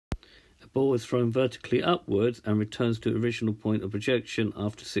A ball is thrown vertically upwards and returns to original point of projection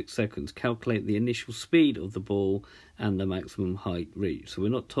after 6 seconds. Calculate the initial speed of the ball and the maximum height reached. So we're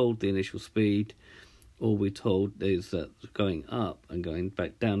not told the initial speed. All we're told is that going up and going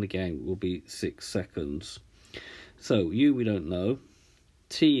back down again will be 6 seconds. So U we don't know.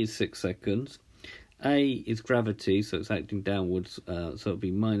 T is 6 seconds. A is gravity, so it's acting downwards, so it'll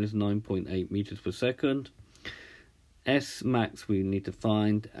be minus 9.8 meters per second. S max we need to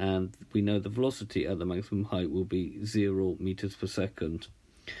find, and we know the velocity at the maximum height will be 0 meters per second.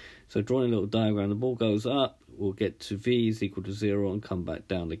 So drawing a little diagram, the ball goes up, we'll get to V is equal to 0 and come back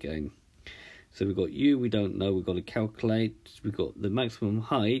down again. So we've got U we don't know, we've got to calculate. We've got the maximum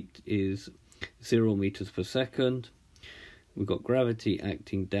height is 0 meters per second. We've got gravity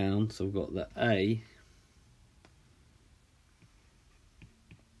acting down, so we've got that A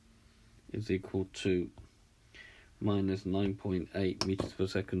is equal to minus 9.8 meters per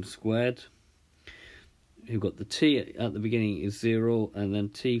second squared. We've got the T at the beginning is 0, and then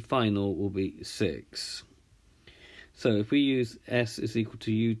T final will be 6. So if we use S is equal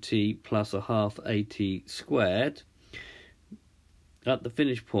to UT plus a half AT squared, at the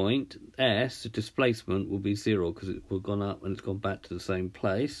finish point, S, the displacement, will be 0 because it will have gone up and it's gone back to the same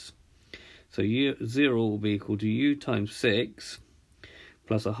place. So 0 will be equal to U times 6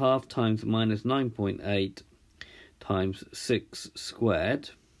 plus a half times minus 9.8 times 6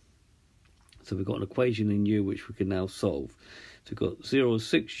 squared. So we've got an equation in U which we can now solve. So we've got 0 is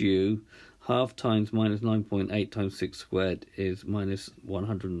 6U, half times minus 9.8 times 6 squared is minus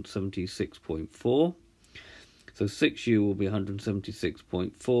 176.4. So 6U will be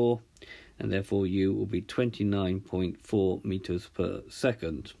 176.4, and therefore U will be 29.4 meters per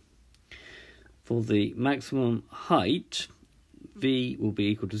second. For the maximum height, V will be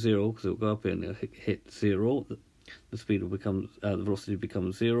equal to 0 because it will go up and it'll hit 0. The speed will become, the velocity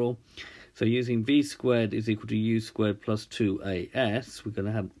becomes 0. So using V squared is equal to U squared plus 2AS, we're going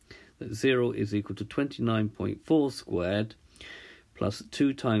to have that 0 is equal to 29.4 squared plus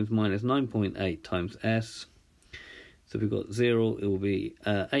 2 times minus 9.8 times S. So we've got 0, it will be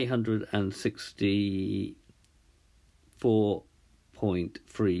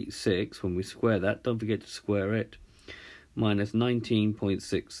 864.36 when we square that. Don't forget to square it. Minus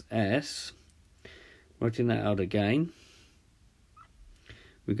 19.6s. Writing that out again.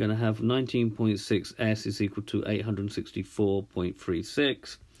 We're going to have 19.6s is equal to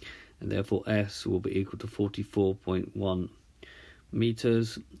 864.36. And therefore S will be equal to 44.1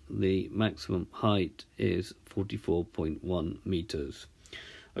 meters. The maximum height is 44.1 meters.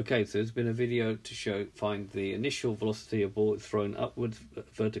 Okay, so there's been a video to find the initial velocity of ball thrown upwards,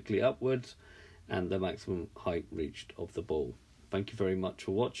 vertically upwards, and the maximum height reached of the ball. Thank you very much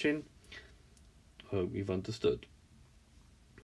for watching. I hope you've understood.